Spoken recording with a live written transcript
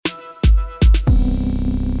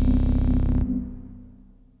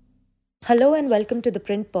Hello and welcome to the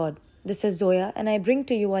Print Pod. This is Zoya, and I bring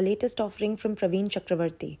to you our latest offering from Praveen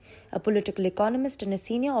Chakravarti, a political economist and a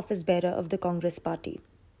senior office bearer of the Congress Party.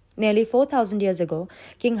 Nearly 4,000 years ago,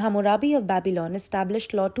 King Hammurabi of Babylon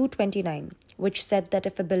established Law 229, which said that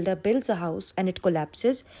if a builder builds a house and it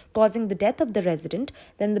collapses, causing the death of the resident,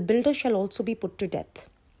 then the builder shall also be put to death.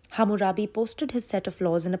 Hammurabi posted his set of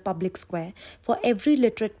laws in a public square for every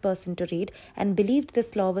literate person to read and believed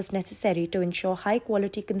this law was necessary to ensure high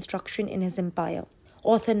quality construction in his empire.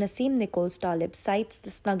 Author Nassim Nichols Taleb cites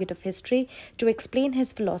this nugget of history to explain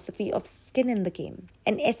his philosophy of skin in the game,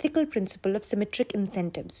 an ethical principle of symmetric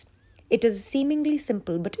incentives. It is a seemingly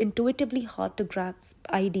simple but intuitively hard to grasp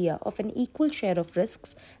idea of an equal share of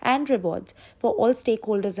risks and rewards for all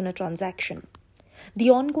stakeholders in a transaction.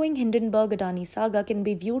 The ongoing Hindenburg-Adani saga can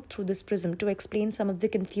be viewed through this prism to explain some of the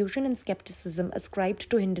confusion and skepticism ascribed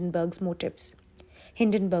to Hindenburg's motives.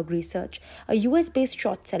 Hindenburg Research, a US-based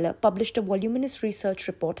short seller, published a voluminous research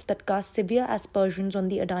report that cast severe aspersions on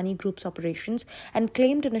the Adani Group's operations and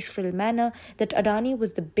claimed in a shrill manner that Adani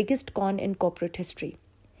was the biggest con in corporate history.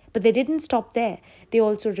 But they didn't stop there. They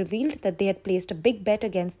also revealed that they had placed a big bet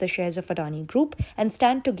against the shares of Adani Group and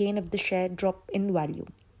stand to gain if the share drop in value,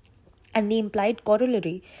 and the implied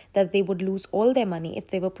corollary that they would lose all their money if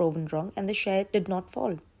they were proven wrong and the share did not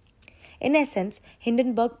fall. In essence,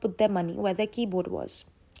 Hindenburg put their money where their keyboard was.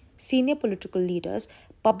 Senior political leaders,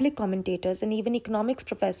 public commentators, and even economics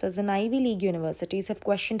professors in Ivy League universities have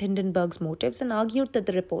questioned Hindenburg's motives and argued that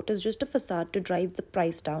the report is just a facade to drive the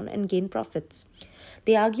price down and gain profits.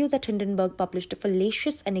 They argue that Hindenburg published a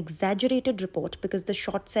fallacious and exaggerated report because the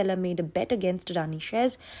short seller made a bet against Adani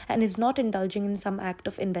shares and is not indulging in some act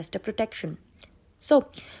of investor protection. So,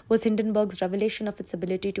 was Hindenburg's revelation of its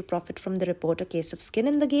ability to profit from the report a case of skin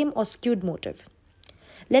in the game or skewed motive?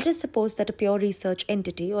 Let us suppose that a pure research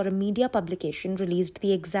entity or a media publication released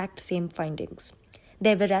the exact same findings.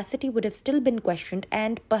 Their veracity would have still been questioned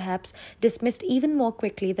and, perhaps, dismissed even more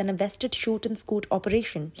quickly than a vested shoot and scoot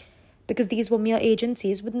operation, because these were mere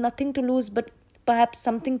agencies with nothing to lose but perhaps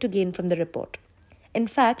something to gain from the report. In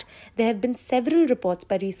fact, there have been several reports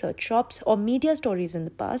by research shops or media stories in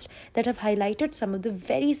the past that have highlighted some of the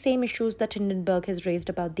very same issues that Hindenburg has raised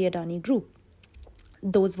about the Adani Group.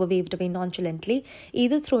 Those were waved away nonchalantly,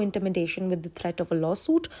 either through intimidation with the threat of a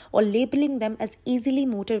lawsuit or labeling them as easily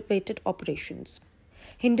motivated operations.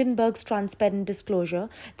 Hindenburg's transparent disclosure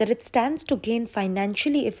that it stands to gain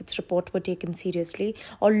financially if its report were taken seriously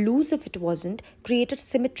or lose if it wasn't created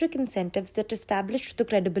symmetric incentives that established the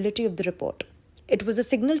credibility of the report. It was a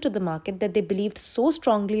signal to the market that they believed so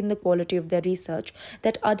strongly in the quality of their research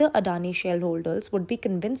that other Adani shareholders would be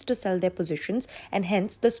convinced to sell their positions and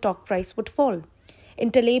hence the stock price would fall. In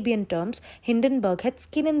Talabian terms, Hindenburg had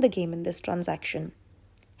skin in the game in this transaction.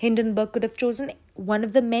 Hindenburg could have chosen one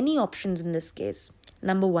of the many options in this case.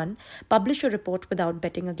 Number 1, publish a report without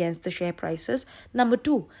betting against the share prices. Number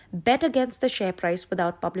 2, bet against the share price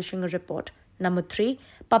without publishing a report. Number 3,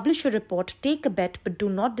 publish a report, take a bet but do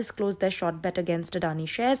not disclose their short bet against Adani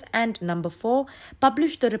shares. And number 4,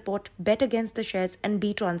 publish the report, bet against the shares and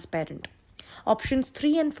be transparent. Options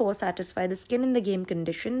 3 and 4 satisfy the skin in the game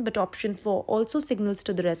condition, but option 4 also signals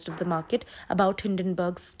to the rest of the market about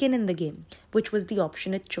Hindenburg's skin in the game, which was the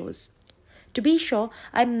option it chose. To be sure,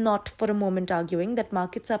 I am not for a moment arguing that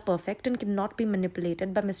markets are perfect and cannot be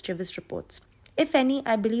manipulated by mischievous reports. If any,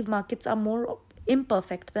 I believe markets are more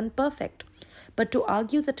imperfect than perfect. But to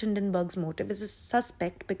argue that Hindenburg's motive is a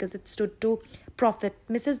suspect because it stood to profit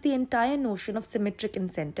misses the entire notion of symmetric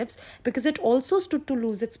incentives, because it also stood to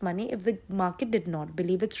lose its money if the market did not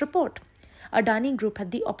believe its report. Adani Group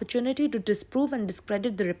had the opportunity to disprove and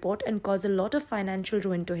discredit the report and cause a lot of financial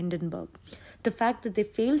ruin to Hindenburg. The fact that they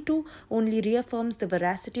failed to only reaffirms the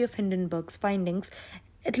veracity of Hindenburg's findings,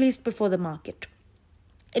 at least before the market.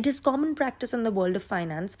 It is common practice in the world of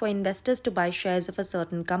finance for investors to buy shares of a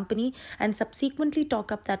certain company and subsequently talk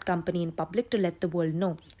up that company in public to let the world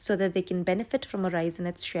know, so that they can benefit from a rise in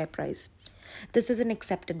its share price. This is an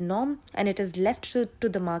accepted norm, and it is left to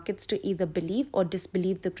the markets to either believe or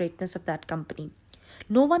disbelieve the greatness of that company.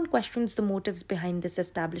 No one questions the motives behind this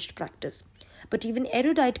established practice, but even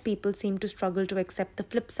erudite people seem to struggle to accept the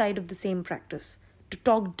flip side of the same practice, to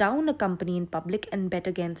talk down a company in public and bet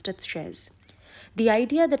against its shares. The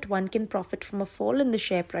idea that one can profit from a fall in the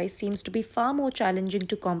share price seems to be far more challenging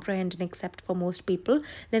to comprehend and accept for most people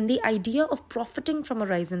than the idea of profiting from a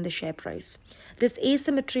rise in the share price. This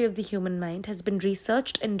asymmetry of the human mind has been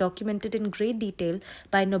researched and documented in great detail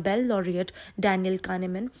by Nobel laureate Daniel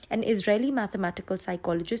Kahneman and Israeli mathematical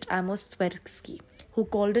psychologist Amos Tversky, who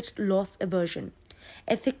called it loss aversion.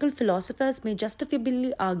 Ethical philosophers may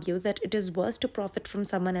justifiably argue that it is worse to profit from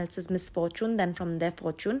someone else's misfortune than from their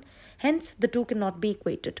fortune, hence, the two cannot be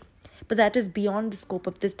equated. But that is beyond the scope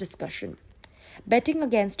of this discussion. Betting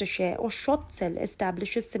against a share or short sell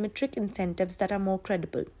establishes symmetric incentives that are more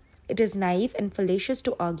credible. It is naive and fallacious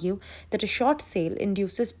to argue that a short sale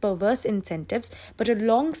induces perverse incentives, but a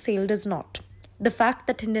long sale does not. The fact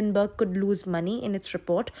that Hindenburg could lose money in its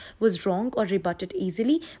report was wrong or rebutted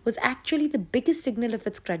easily was actually the biggest signal of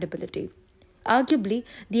its credibility. Arguably,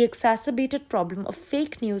 the exacerbated problem of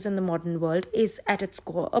fake news in the modern world is, at its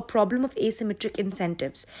core, a problem of asymmetric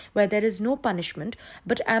incentives, where there is no punishment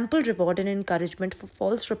but ample reward and encouragement for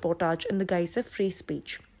false reportage in the guise of free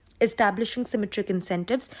speech. Establishing symmetric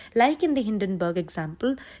incentives, like in the Hindenburg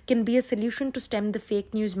example, can be a solution to stem the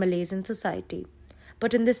fake news malaise in society.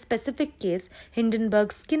 But in this specific case,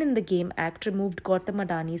 Hindenburg's Skin in the Game Act removed Gautam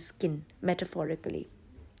Adani's skin, metaphorically.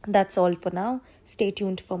 That's all for now. Stay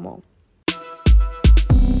tuned for more.